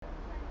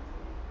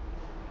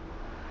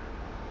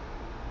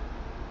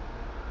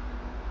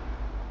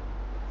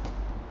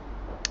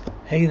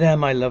Hey there,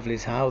 my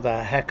lovelies. How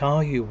the heck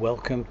are you?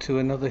 Welcome to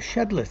another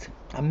Shedlet,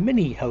 a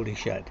mini Holy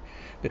Shed,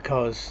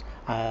 because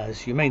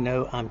as you may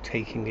know, I'm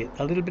taking it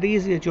a little bit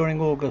easier during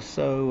August,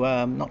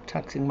 so not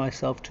taxing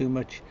myself too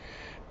much,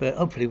 but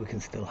hopefully we can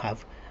still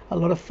have a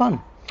lot of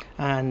fun.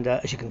 And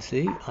as you can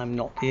see, I'm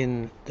not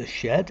in the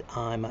shed.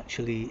 I'm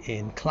actually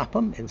in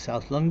Clapham in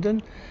South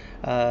London.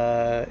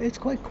 It's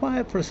quite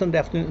quiet for a Sunday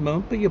afternoon at the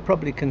moment, but you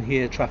probably can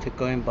hear traffic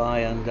going by.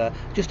 And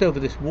just over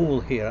this wall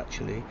here,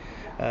 actually,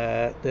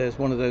 there's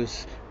one of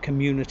those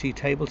community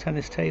table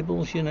tennis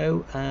tables,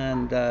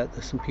 and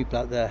there's some people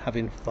out there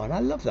having fun.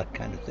 I love that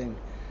kind of thing,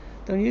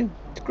 don't you?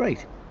 It's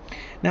great.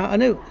 Now, I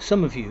know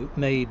some of you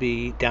may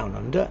be down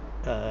under,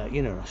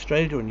 in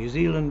Australia or New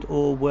Zealand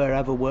or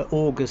wherever, where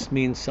August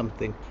means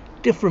something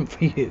different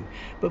for you.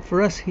 But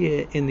for us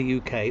here in the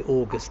UK,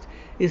 August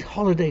is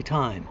holiday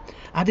time,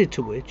 added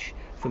to which,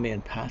 for me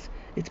and Pat,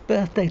 it's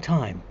birthday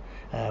time.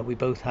 We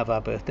both have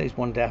our birthdays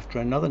one day after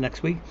another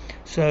next week.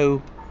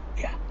 So,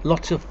 yeah,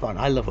 lots of fun.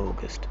 I love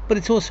August. But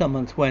it's also a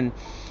month when,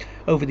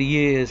 over the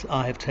years,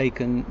 I have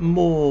taken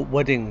more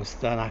weddings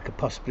than I could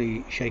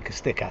possibly shake a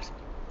stick at.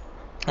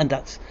 And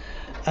that's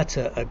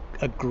a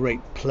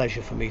great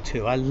pleasure for me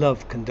too. I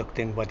love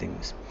conducting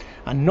weddings,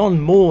 and none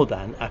more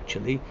than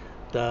actually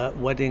the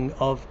wedding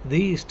of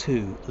these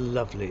two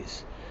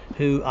lovelies,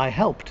 who I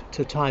helped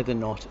to tie the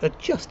knot at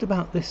just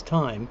about this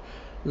time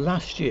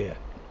last year.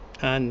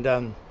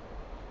 And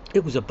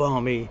it was a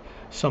balmy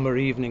summer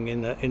evening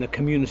in a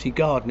community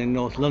garden in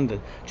North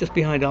London, just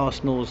behind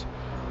Arsenal's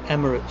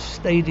Emirates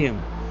Stadium,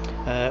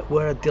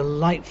 where a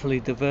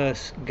delightfully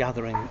diverse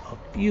gathering of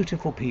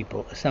beautiful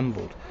people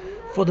assembled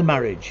for the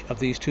marriage of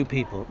these two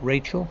people,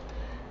 Rachel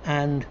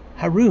and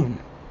Haroon.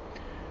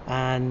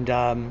 And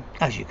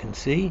as you can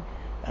see,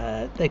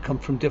 they come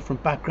from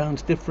different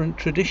backgrounds, different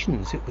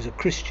traditions. It was a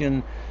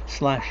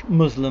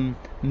Christian/Muslim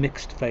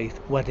mixed faith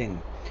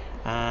wedding,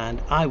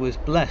 and I was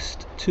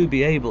blessed to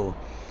be able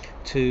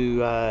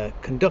to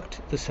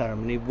conduct the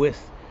ceremony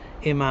with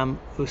Imam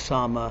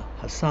Usama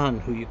Hassan,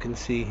 who you can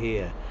see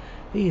here.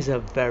 He's a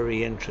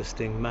very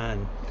interesting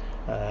man.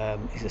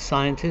 He's a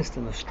scientist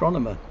and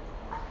astronomer,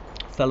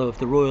 fellow of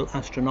the Royal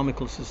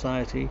Astronomical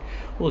Society,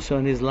 also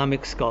an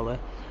Islamic scholar,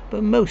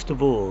 but most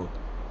of all,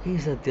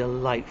 he's a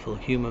delightful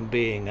human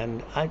being.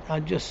 And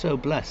I'm just so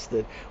blessed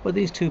that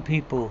these two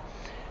people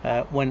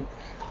went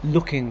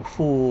looking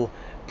for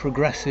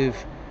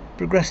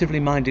progressively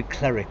minded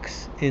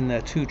clerics in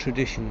their two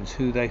traditions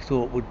who they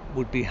thought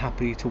would be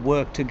happy to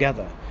work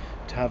together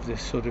to have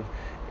this sort of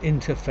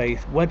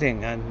interfaith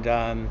wedding.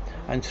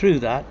 And through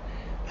that,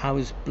 I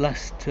was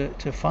blessed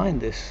to find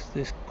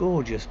this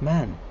gorgeous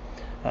man.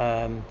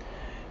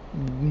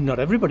 Not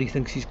everybody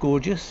thinks he's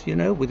gorgeous,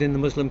 within the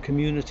Muslim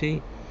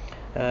community.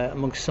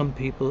 Amongst some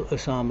people,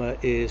 Osama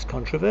is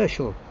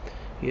controversial.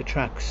 He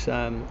attracts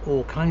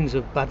all kinds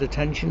of bad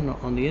attention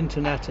on the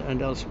internet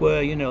and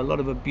elsewhere, a lot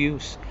of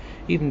abuse,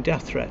 even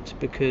death threats,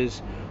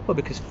 because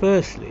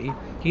firstly,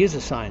 he is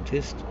a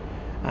scientist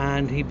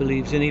and he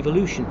believes in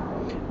evolution,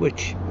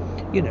 which,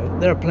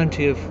 there are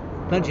plenty of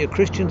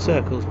Christian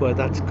circles where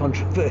that's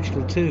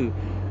controversial too.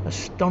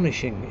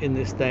 Astonishing in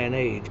this day and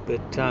age,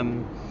 but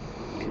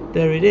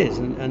there it is.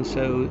 And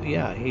so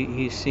yeah,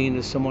 he's seen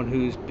as someone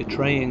who's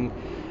betraying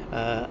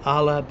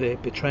Allah,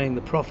 betraying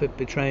the Prophet,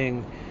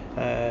 betraying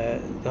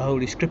the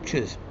Holy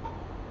Scriptures.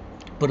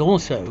 But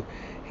also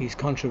he's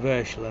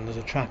controversial and has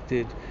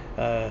attracted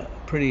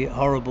pretty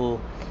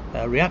horrible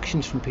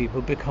reactions from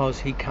people because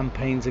he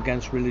campaigns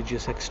against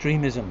religious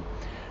extremism.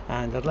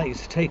 And I'd like you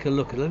to take a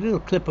look at a little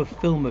clip of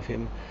film of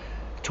him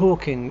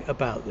talking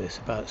about this,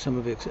 about some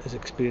of his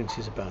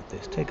experiences about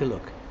this. Take a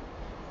look.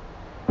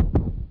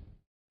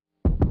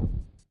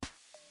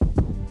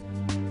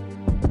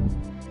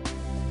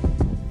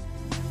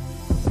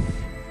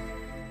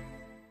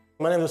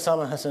 My name is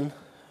Osama Hassan.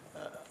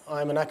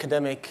 I'm an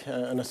academic,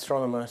 an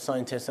astronomer,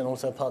 scientist, and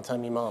also a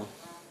part-time imam.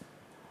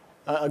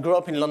 I grew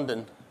up in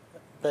London,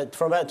 but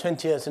for about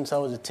 20 years since I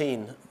was a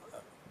teen,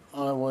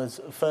 I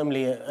was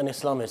firmly an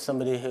Islamist,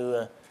 somebody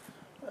who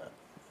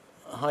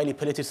highly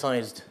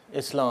politicized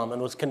Islam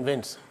and was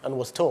convinced and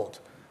was taught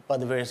by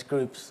the various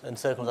groups and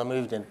circles I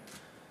moved in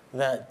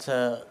that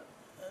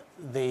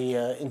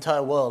the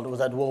entire world was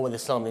at war with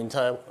Islam, the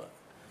entire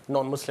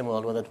non-Muslim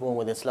world was at war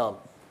with Islam.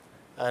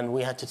 And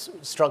we had to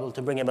struggle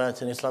to bring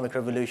about an Islamic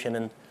revolution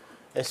and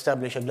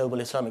establish a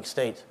global Islamic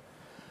state.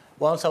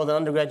 Whilst I was an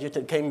undergraduate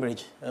at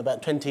Cambridge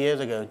about 20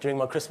 years ago, during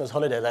my Christmas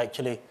holidays, I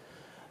actually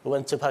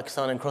went to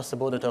Pakistan and crossed the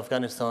border to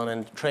Afghanistan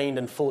and trained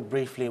and fought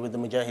briefly with the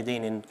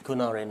Mujahideen in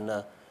Kunar in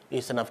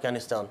eastern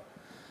Afghanistan.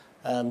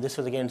 This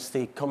was against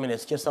the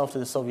communists just after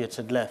the Soviets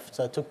had left.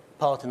 So I took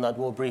part in that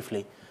war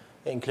briefly,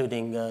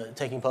 including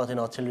taking part in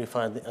artillery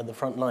fire at the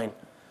front line.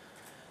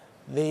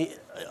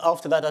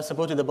 After that, I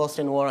supported the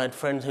Bosnian War. I had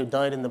friends who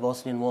died in the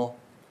Bosnian War.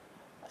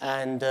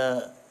 And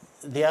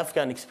the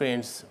Afghan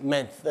experience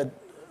meant that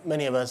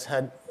many of us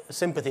had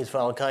sympathies for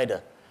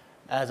Al-Qaeda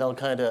as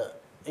Al-Qaeda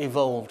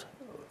evolved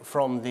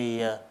from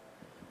the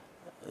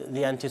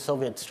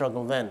anti-Soviet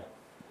struggle then.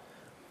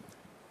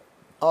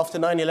 After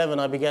 9/11,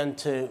 I began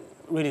to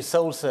really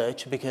soul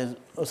search, because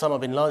Osama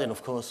bin Laden,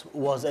 of course,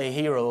 was a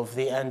hero of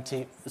the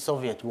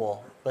anti-Soviet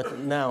war, but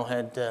now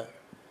had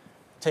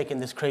taken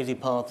this crazy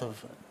path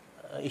of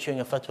issuing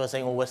a fatwa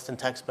saying all Western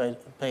taxpayers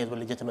were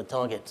legitimate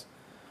targets.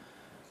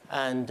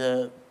 And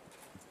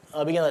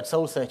I began that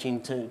soul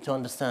searching to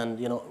understand,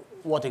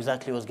 what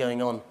exactly was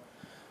going on.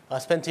 I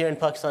spent a year in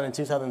Pakistan in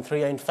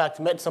 2003. I, in fact,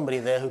 met somebody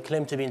there who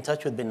claimed to be in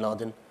touch with bin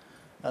Laden.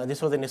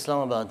 This was in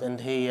Islamabad,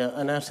 and he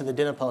announced at the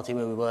dinner party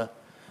where we were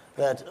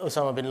that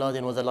Osama bin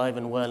Laden was alive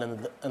and well,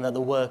 and that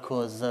the work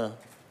was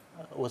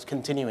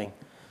continuing.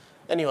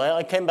 Anyway,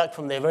 I came back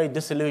from there very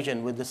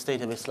disillusioned with the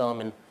state of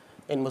Islam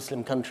in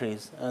Muslim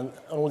countries, and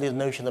all these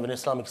notions of an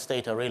Islamic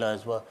state, I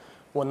realized, were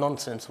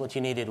nonsense. What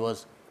you needed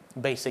was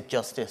basic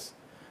justice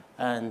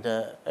and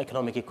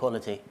economic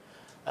equality.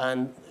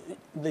 And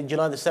the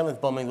July the 7th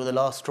bombing was the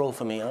last straw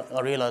for me. I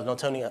realized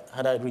not only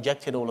had I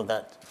rejected all of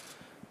that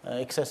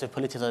excessive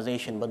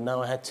politicization, but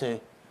now I had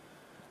to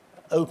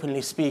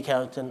openly speak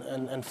out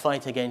and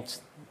fight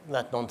against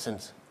that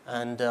nonsense.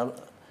 And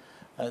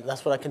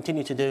that's what I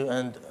continue to do,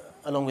 and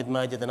along with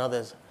Majid and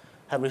others,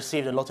 have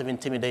received a lot of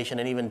intimidation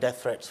and even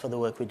death threats for the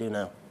work we do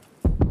now.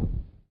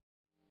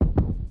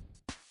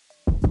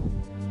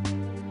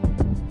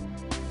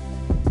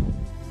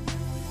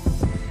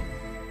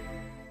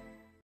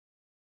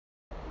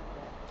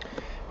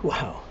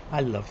 Wow,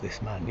 I love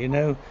this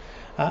man.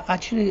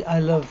 Actually, I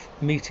love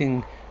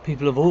meeting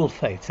people of all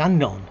faiths and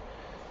none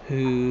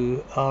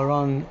who are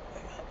on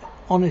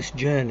honest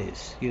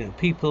journeys,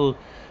 people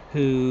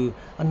who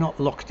are not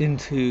locked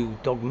into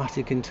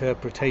dogmatic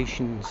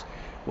interpretations,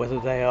 whether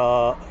they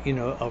are,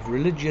 of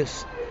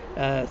religious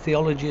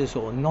theologies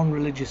or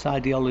non-religious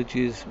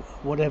ideologies,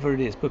 whatever it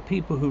is, but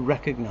people who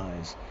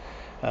recognize,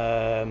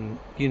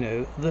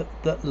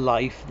 that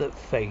life, that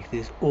faith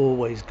is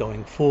always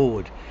going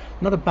forward,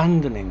 not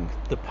abandoning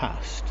the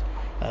past,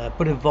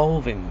 but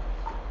evolving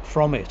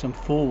from it and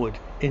forward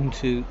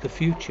into the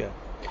future.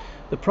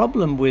 The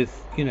problem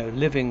with,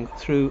 living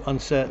through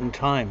uncertain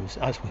times,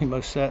 as we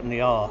most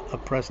certainly are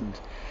at present,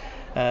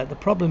 the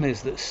problem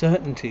is that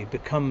certainty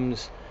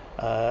becomes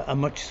a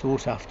much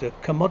sought after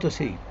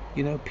commodity.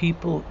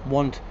 People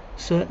want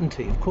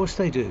certainty. Of course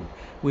they do.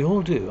 We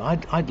all do.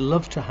 I'd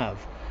love to have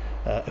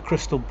a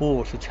crystal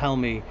ball to tell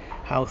me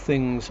how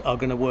things are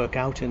going to work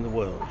out in the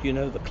world.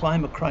 The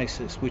climate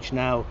crisis, which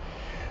now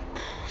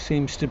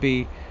seems to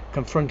be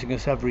confronting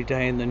us every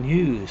day in the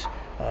news,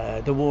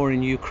 the war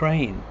in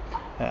Ukraine,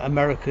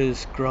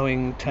 America's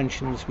growing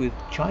tensions with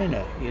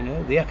China,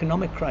 the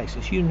economic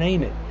crisis, you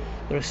name it.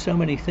 There are so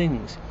many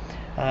things.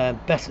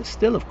 Better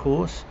still, of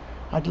course,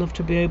 I'd love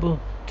to be able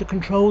to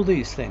control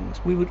these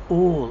things. We would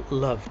all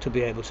love to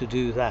be able to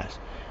do that.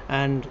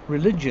 And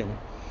religion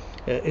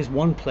is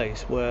one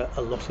place where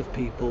a lot of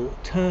people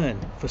turn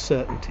for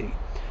certainty,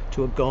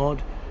 to a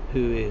God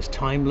who is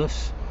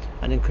timeless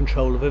and in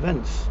control of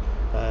events,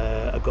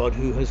 a God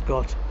who has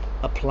got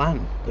a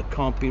plan that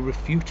can't be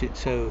refuted.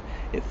 So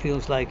it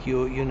feels like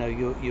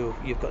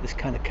you've got this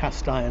kind of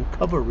cast iron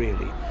cover,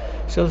 really.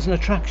 So there's an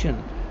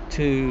attraction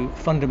to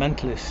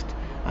fundamentalist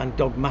and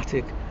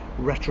dogmatic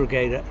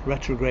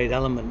retrograde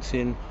elements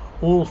in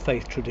all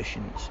faith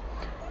traditions.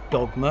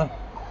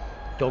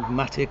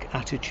 Dogmatic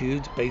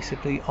attitudes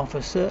basically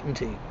offer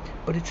certainty,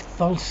 but it's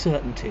false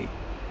certainty,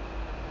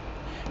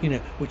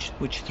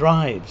 which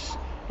thrives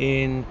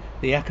in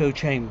the echo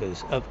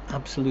chambers of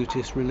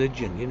absolutist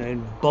religion,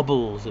 in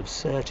bubbles of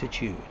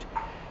certitude,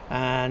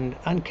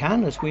 and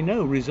can, as we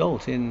know,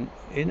 result in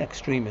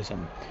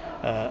extremism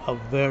of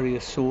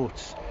various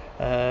sorts,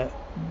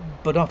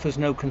 but offers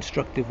no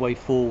constructive way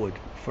forward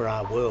for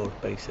our world,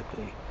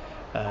 basically.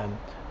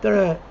 There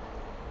are,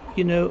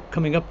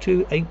 coming up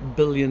to 8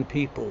 billion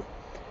people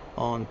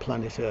on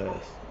planet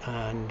Earth,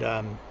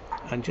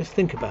 and just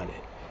think about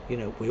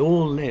it. We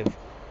all live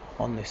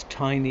on this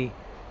tiny,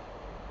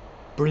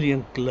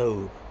 brilliant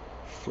globe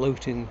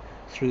floating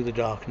through the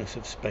darkness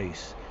of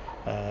space,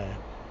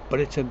 but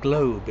it's a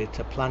globe, it's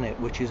a planet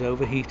which is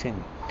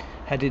overheating,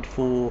 headed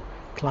for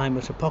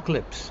climate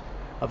apocalypse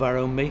of our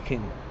own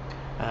making.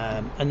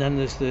 And then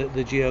there's the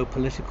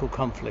geopolitical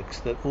conflicts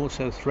that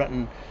also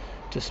threaten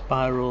to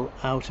spiral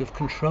out of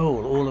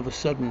control. All of a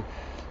sudden,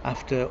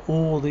 after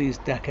all these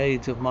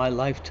decades of my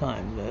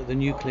lifetime, the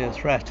nuclear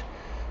threat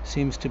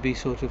seems to be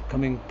sort of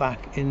coming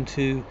back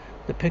into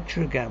the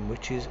picture again,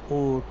 which is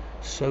all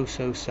so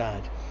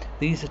sad.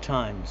 These are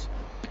times,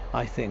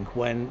 I think,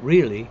 when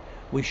really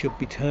we should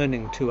be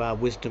turning to our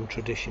wisdom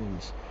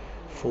traditions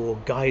for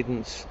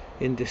guidance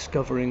in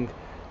discovering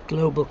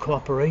global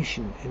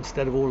cooperation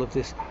instead of all of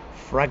this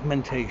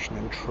fragmentation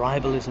and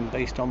tribalism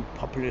based on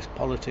populist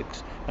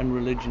politics and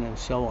religion and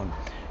so on.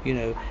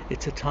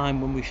 It's a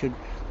time when we should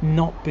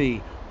not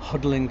be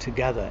huddling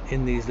together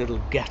in these little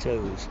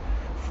ghettos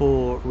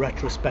for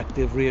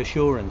retrospective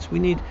reassurance. We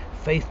need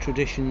faith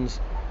traditions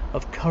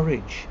of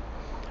courage,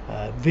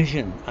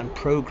 vision and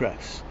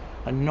progress,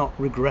 and not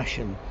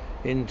regression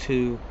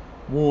into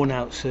worn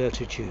out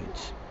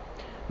certitudes.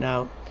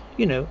 Now,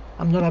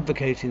 I'm not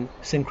advocating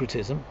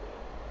syncretism,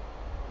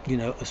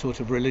 a sort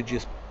of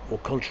religious or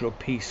cultural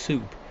peace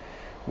soup,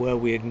 where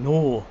we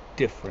ignore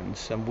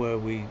difference and where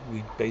we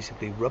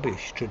basically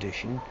rubbish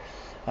tradition.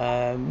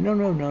 No,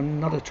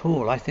 not at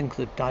all. I think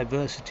that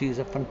diversity is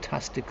a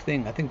fantastic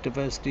thing. I think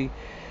diversity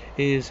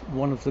is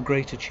one of the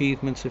great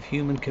achievements of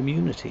human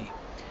community.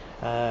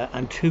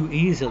 And too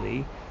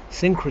easily,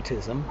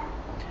 syncretism,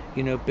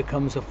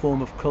 becomes a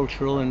form of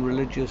cultural and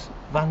religious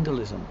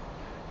vandalism,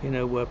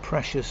 where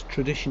precious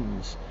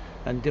traditions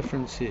and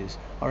differences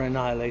are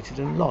annihilated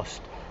and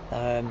lost.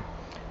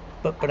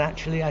 But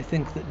actually, I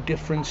think that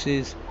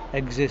differences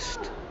exist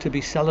to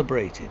be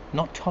celebrated,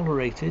 not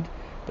tolerated,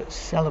 but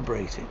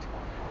celebrated.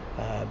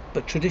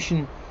 But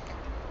tradition,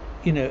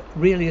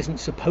 really isn't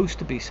supposed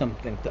to be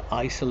something that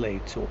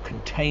isolates or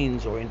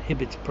contains or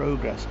inhibits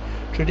progress.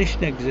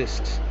 Tradition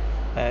exists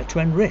to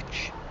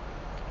enrich,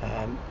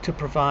 to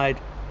provide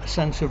a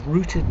sense of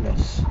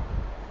rootedness,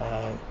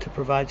 to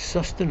provide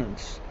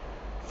sustenance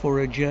for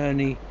a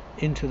journey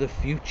into the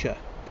future,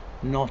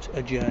 not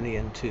a journey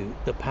into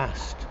the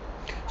past.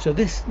 So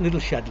this little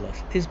shedlet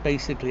is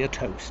basically a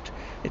toast.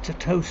 It's a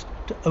toast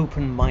to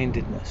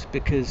open-mindedness,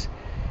 because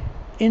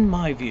in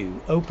my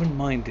view,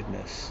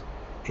 open-mindedness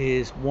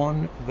is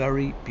one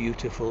very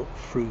beautiful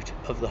fruit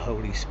of the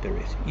Holy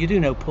Spirit. You do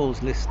know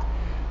Paul's list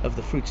of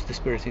the fruits of the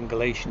Spirit in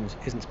Galatians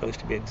isn't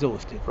supposed to be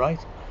exhaustive, right?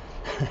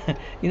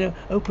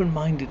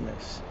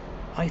 Open-mindedness,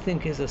 I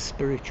think, is a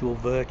spiritual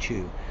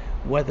virtue.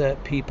 Whether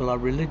people are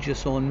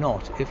religious or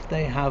not, if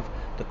they have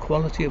the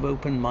quality of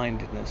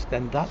open-mindedness,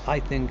 then that,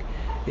 I think,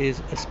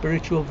 is a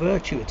spiritual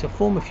virtue. It's a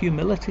form of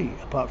humility,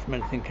 apart from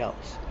anything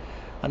else,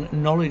 an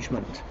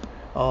acknowledgement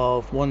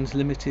of one's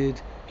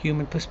limited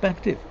human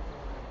perspective.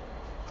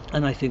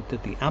 And I think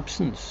that the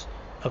absence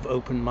of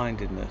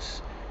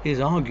open-mindedness is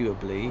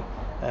arguably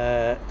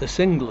the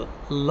single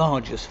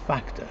largest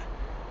factor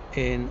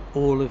in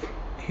all of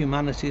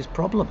humanity's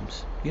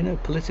problems,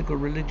 political,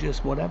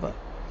 religious, whatever.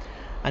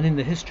 And in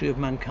the history of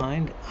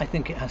mankind, I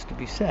think it has to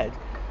be said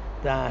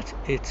that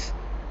it's,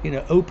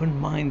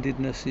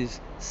 open-mindedness's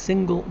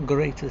single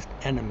greatest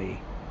enemy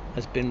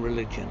has been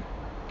religion,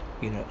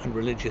 and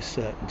religious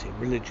certainty,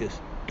 religious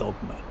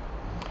dogma.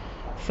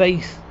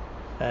 Faith,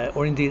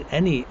 or indeed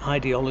any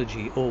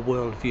ideology or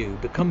worldview,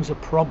 becomes a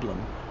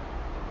problem.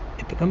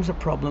 It becomes a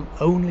problem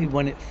only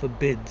when it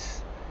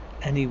forbids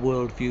any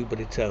worldview but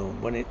its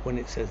own, when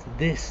it says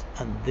this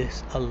and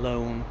this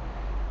alone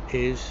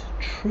is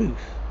truth,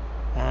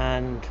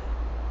 and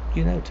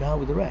to hell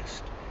with the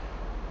rest.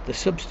 The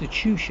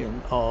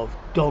substitution of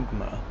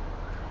dogma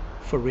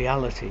for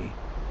reality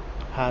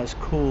has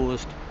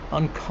caused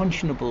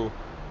unconscionable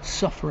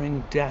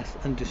suffering, death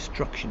and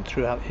destruction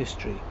throughout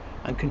history,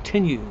 and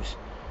continues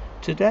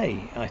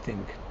today, I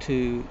think,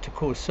 to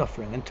cause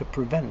suffering and to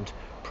prevent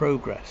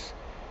progress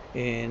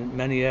in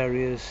many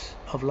areas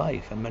of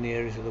life and many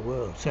areas of the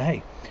world. So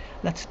hey,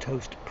 let's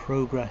toast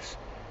progress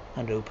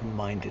and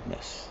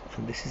open-mindedness.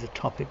 And this is a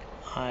topic,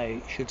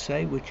 I should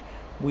say, which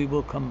we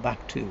will come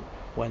back to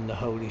when the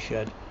Holy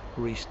Shed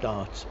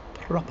restarts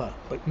proper.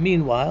 But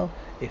meanwhile,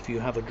 if you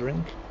have a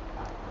drink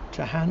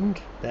to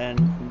hand,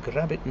 then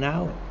grab it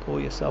now, pour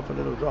yourself a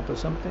little drop of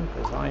something,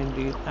 because I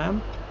indeed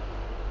am.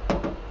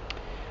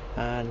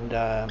 And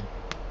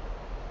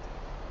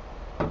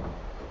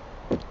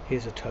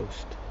here's a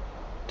toast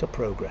to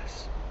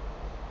progress,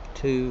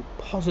 to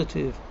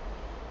positive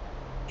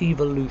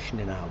evolution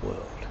in our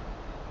world,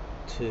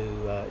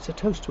 it's a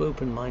toast to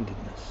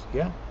open-mindedness.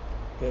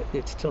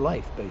 It's to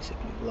life,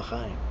 basically,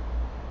 l'chaim.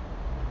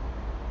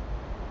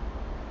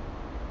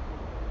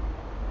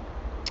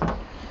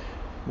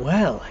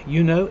 Well, if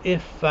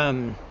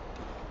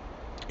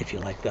you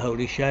like the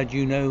Holy Shed,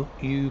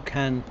 you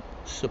can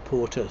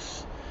support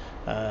us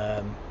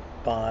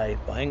by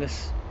buying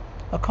us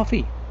a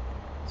coffee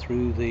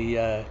through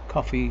the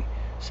coffee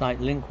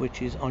site link,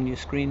 which is on your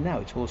screen now.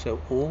 It's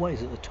also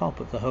always at the top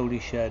of the Holy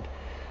Shed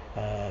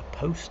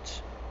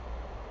posts,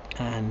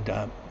 and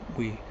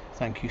we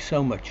thank you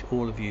so much,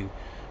 all of you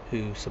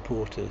who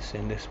support us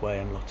in this way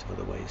and lots of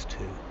other ways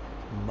too.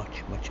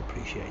 Much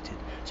appreciated.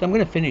 So I'm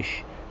going to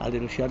finish our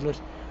little shedlet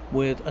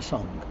with a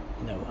song.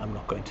 No, I'm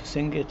not going to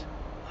sing it.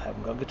 I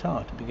haven't got a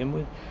guitar to begin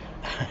with.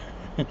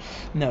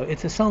 No,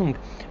 it's a song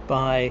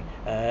by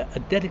a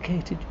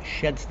dedicated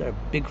shedster, a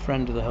big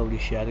friend of the Holy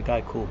Shed, a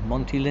guy called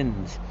Monty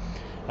Linds,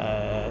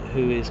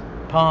 who is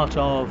part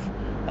of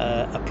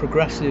a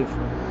progressive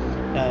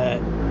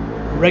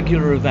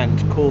regular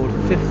event called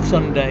Fifth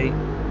Sunday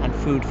and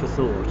Food for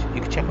Thought.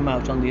 You can check them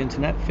out on the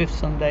internet, Fifth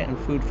Sunday and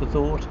Food for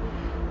Thought.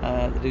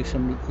 They do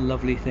some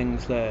lovely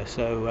things there.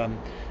 So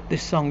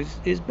this song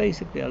is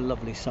basically a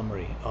lovely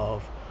summary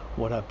of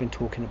what I've been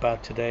talking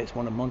about today. It's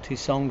one of Monty's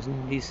songs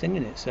and he's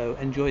singing it, so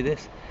enjoy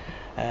this.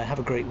 Have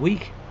a great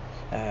week.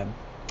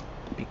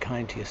 Be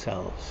kind to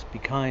yourselves, be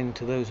kind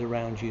to those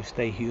around you,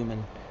 stay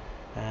human,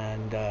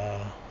 and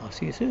I'll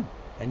see you soon.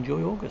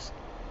 Enjoy August.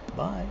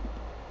 Bye.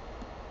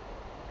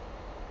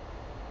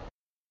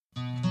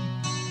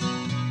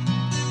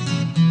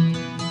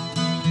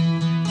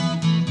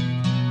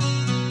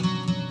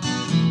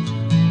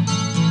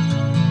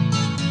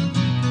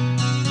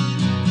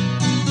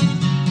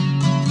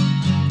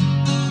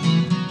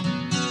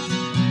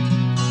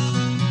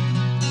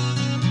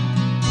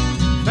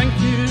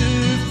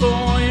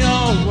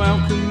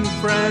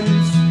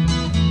 friends,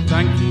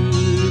 thank you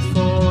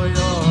for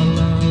your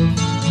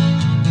love.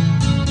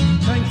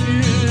 Thank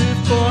you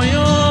for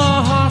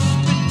your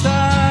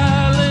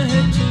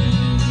hospitality.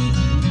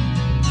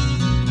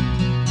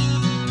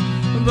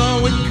 Though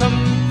we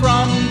come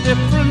from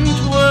different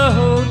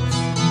worlds,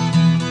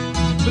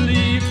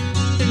 believe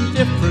in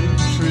different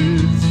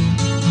truths,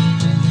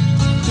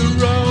 the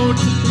road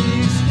to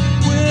peace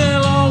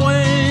will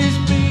always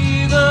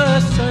be the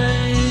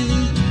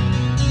same.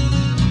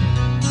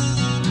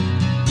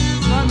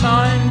 My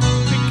mind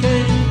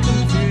became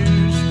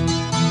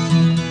confused,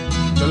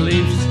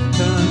 beliefs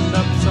turned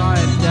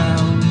upside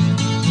down.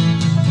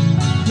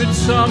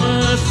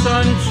 Midsummer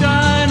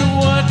sunshine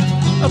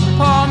worked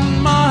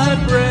upon my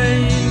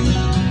brain.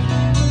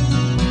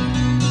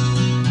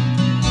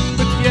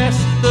 But yes,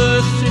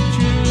 the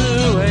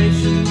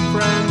situation,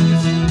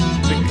 friends,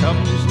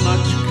 becomes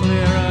much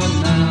clearer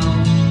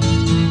now.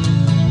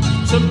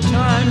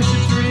 Sometimes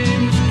your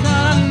dreams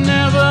can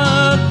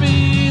never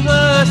be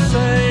the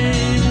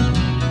same.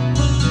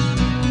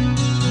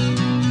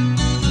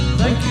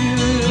 Thank you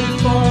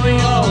for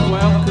your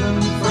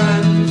welcome,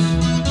 friends.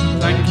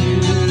 Thank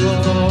you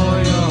for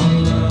your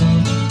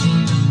love.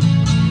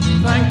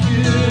 Thank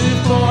you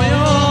for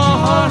your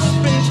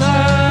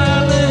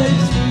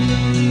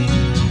hospitality.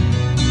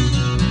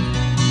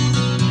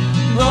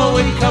 Though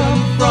we come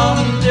from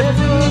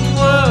different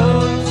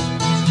worlds,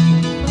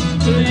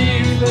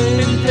 believe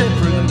in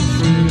different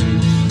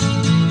truths,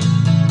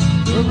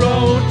 the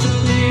road to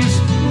peace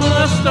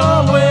must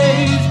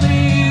always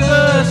be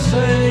the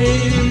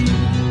same.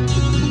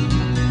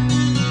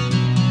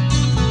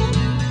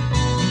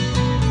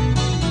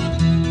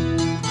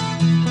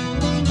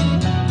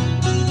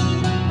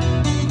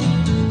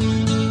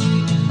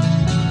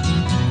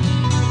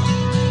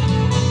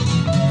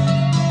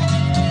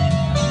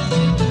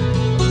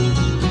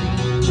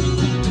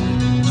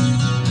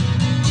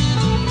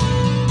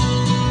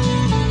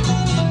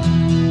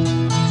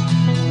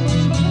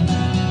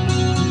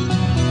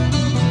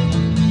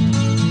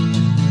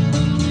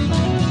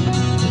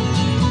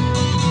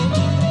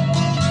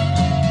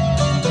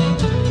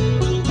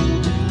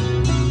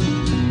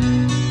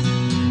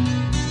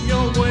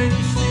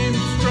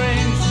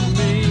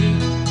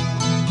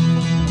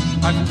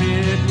 I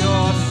feared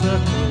your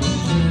circle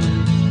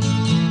too,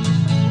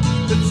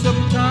 but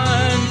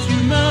sometimes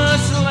you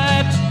must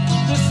let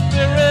the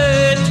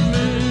spirit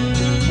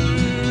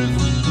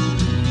move.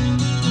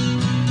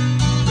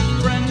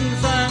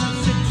 Friends and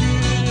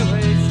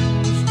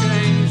situations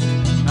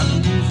changed, and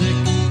music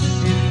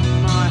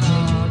in my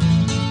heart.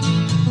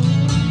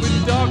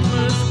 With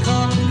dogmas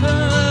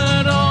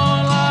conquered,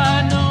 all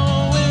I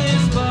know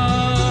is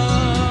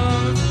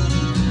love.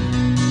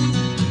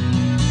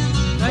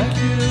 Thank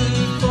you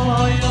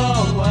for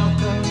your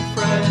welcome,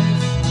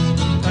 friends.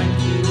 Thank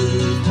you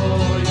for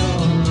your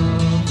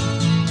love.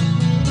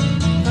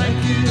 Thank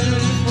you